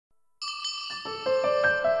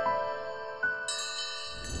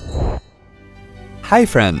Hi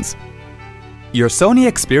friends! Your Sony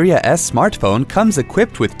Xperia S smartphone comes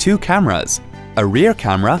equipped with two cameras, a rear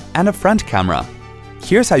camera and a front camera.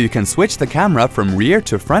 Here's how you can switch the camera from rear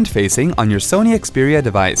to front facing on your Sony Xperia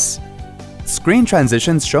device. Screen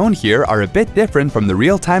transitions shown here are a bit different from the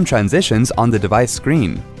real-time transitions on the device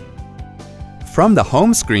screen. From the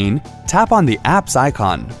home screen, tap on the Apps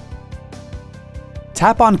icon.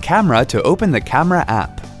 Tap on Camera to open the Camera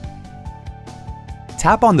app.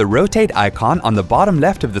 Tap on the Rotate icon on the bottom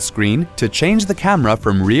left of the screen to change the camera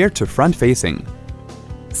from rear to front facing.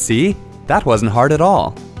 See? That wasn't hard at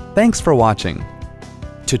all. Thanks for watching.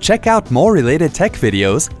 To check out more related tech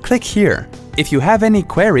videos, click here. If you have any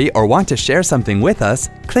query or want to share something with us,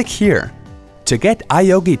 click here. To get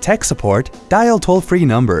iYogi tech support, dial toll-free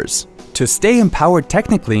numbers. To stay empowered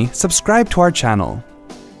technically, subscribe to our channel.